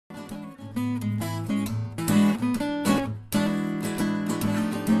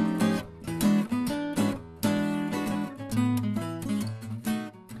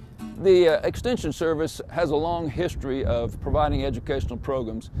The Extension Service has a long history of providing educational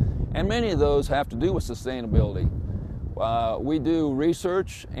programs, and many of those have to do with sustainability. We do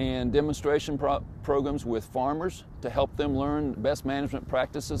research and demonstration programs with farmers to help them learn best management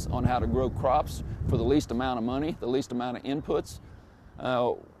practices on how to grow crops for the least amount of money, the least amount of inputs.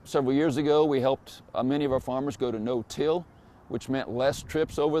 Several years ago, we helped many of our farmers go to no-till, which meant less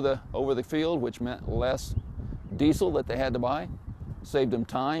trips over the field, which meant less diesel that they had to buy, saved them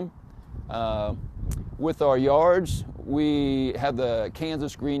time. With our yards, we have the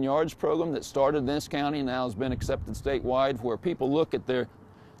Kansas Green Yards program that started in this county and now has been accepted statewide, where people look at their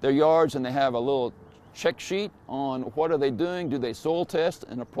yards and they have a little check sheet on what are they doing. Do they soil test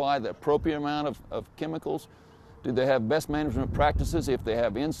and apply the appropriate amount of chemicals? Do they have best management practices if they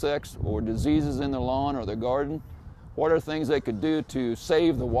have insects or diseases in their lawn or their garden? What are things they could do to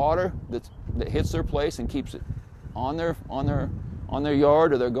save the water that hits their place and keeps it on their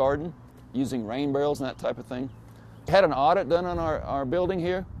yard or their garden, using rain barrels and that type of thing? We had an audit done on our building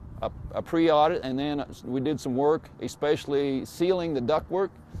here, a pre-audit, and then we did some work, especially sealing the ductwork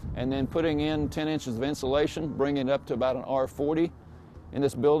and then putting in 10 inches of insulation, bringing it up to about an R40 in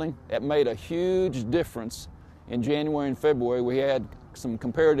this building. It made a huge difference. In January and February, we had some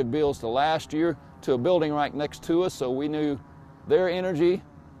comparative bills to last year to a building right next to us, so we knew their energy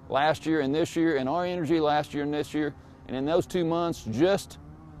last year and this year and our energy last year and this year. And in those 2 months, just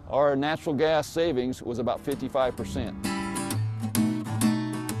our natural gas savings was about 55%.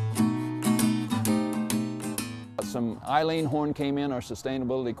 Eileen Horn came in, our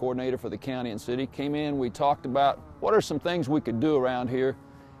sustainability coordinator for the county and city, came in. We talked about what are some things we could do around here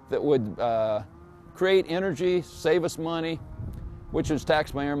that would create energy, save us money, which is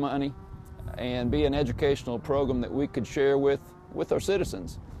taxpayer money, and be an educational program that we could share with our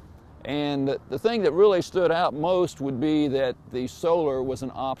citizens. And the thing that really stood out most would be that the solar was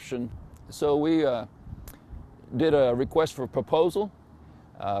an option. So we did a request for proposal,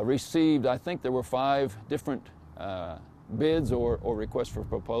 received, I think there were 5 different bids or requests for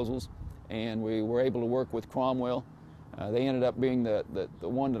proposals, and we were able to work with Cromwell. They ended up being the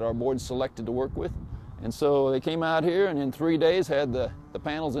one that our board selected to work with. And so they came out here and in 3 days had the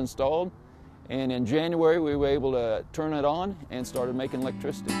panels installed. And in January we were able to turn it on and started making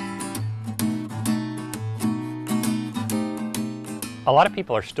electricity. A lot of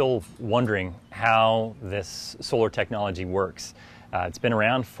people are still wondering how this solar technology works. It's been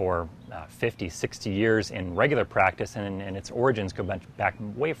around for 50, 60 years in regular practice, and its origins go back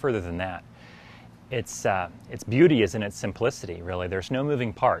way further than that. Its beauty is in its simplicity, really. There's no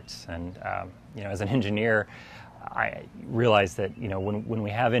moving parts, and you know, as an engineer, I realize that when we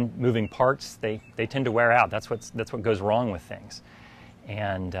have moving parts, they tend to wear out. That's what goes wrong with things.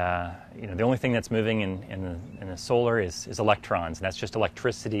 And the only thing that's moving in the solar is electrons, and that's just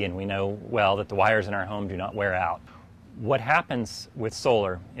electricity, and we know well that the wires in our home do not wear out. What happens with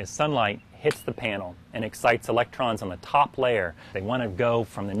solar is sunlight hits the panel and excites electrons on the top layer. They want to go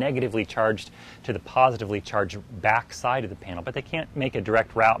from the negatively charged to the positively charged back side of the panel, but they can't make a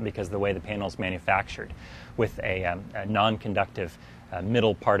direct route because of the way the panel is manufactured, with a non-conductive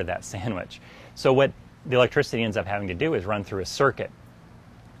middle part of that sandwich. So what the electricity ends up having to do is run through a circuit.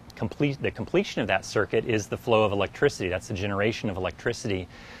 The completion of that circuit is the flow of electricity. That's the generation of electricity.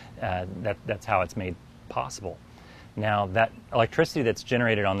 That's how it's made possible. Now, that electricity that's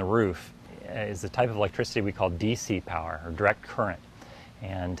generated on the roof is the type of electricity we call DC power, or direct current.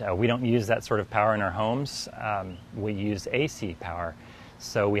 And we don't use that sort of power in our homes. We use AC power.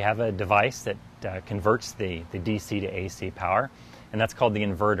 So we have a device that converts the DC to AC power, and that's called the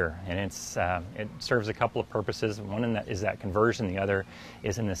inverter. And it serves a couple of purposes. One is that conversion. The other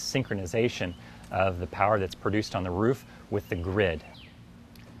is in the synchronization of the power that's produced on the roof with the grid.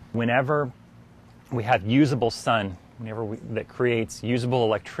 Whenever we have usable sun, that creates usable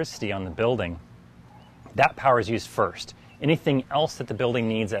electricity on the building, that power is used first. Anything else that the building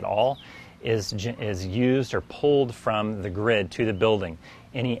needs at all is used or pulled from the grid to the building.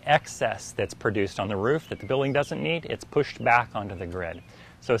 Any excess that's produced on the roof that the building doesn't need, it's pushed back onto the grid.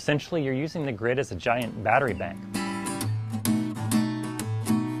 So essentially you're using the grid as a giant battery bank.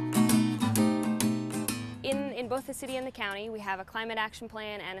 In both the city and the county, we have a climate action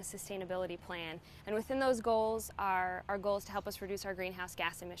plan and a sustainability plan. And within those goals are goals to help us reduce our greenhouse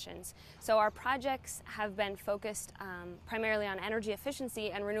gas emissions. So our projects have been focused primarily on energy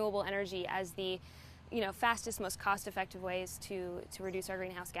efficiency and renewable energy as the fastest, most cost-effective ways to reduce our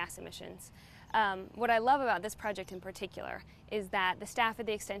greenhouse gas emissions. What I love about this project in particular is that the staff at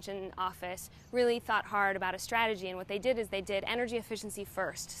the Extension office really thought hard about a strategy, and what they did is they did energy efficiency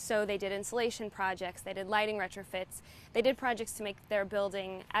first. So they did insulation projects, they did lighting retrofits, they did projects to make their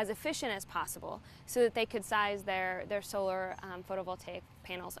building as efficient as possible so that they could size their solar photovoltaic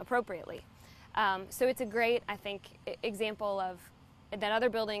panels appropriately. So it's a great, I think, example of that other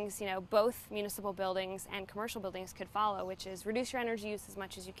buildings, both municipal buildings and commercial buildings could follow, which is reduce your energy use as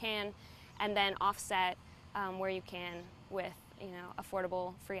much as you can, and then offset where you can with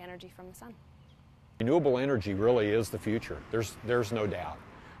affordable free energy from the sun. Renewable energy really is the future. There's no doubt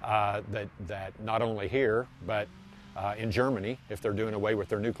that not only here, but in Germany, if they're doing away with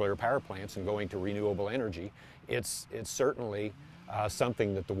their nuclear power plants and going to renewable energy, it's certainly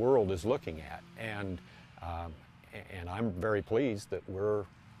something that the world is looking at. And I'm very pleased that we're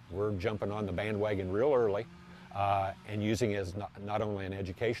jumping on the bandwagon real early. And using it as not only an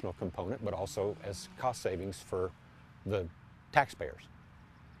educational component, but also as cost savings for the taxpayers.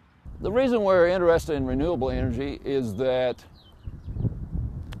 The reason we're interested in renewable energy is that,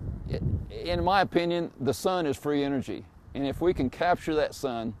 in my opinion, the sun is free energy. And if we can capture that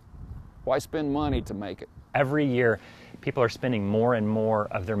sun, why spend money to make it? Every year, people are spending more and more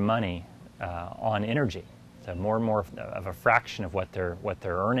of their money on energy. So more and more of a fraction of what they're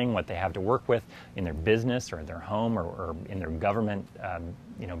earning, what they have to work with in their business or their home or in their government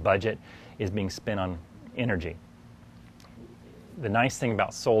budget is being spent on energy. The nice thing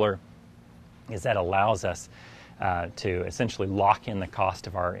about solar is that allows us to essentially lock in the cost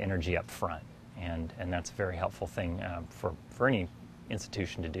of our energy up front, and that's a very helpful thing for any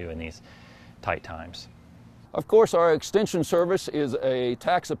institution to do in these tight times. Of course, our extension service is a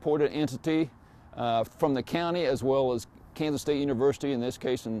tax-supported entity from the county as well as Kansas State University, in this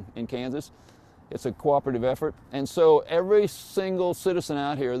case in Kansas. It's a cooperative effort. And so every single citizen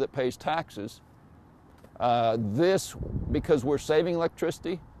out here that pays taxes, because we're saving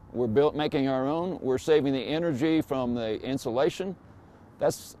electricity, we're making our own, we're saving the energy from the insulation,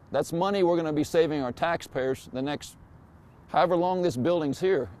 that's money we're going to be saving our taxpayers the next however long this building's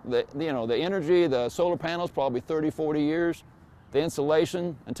here. The energy, the solar panels, probably 30, 40 years. The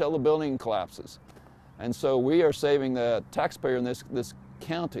insulation until the building collapses. And so we are saving the taxpayer in this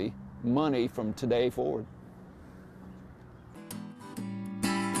county money from today forward.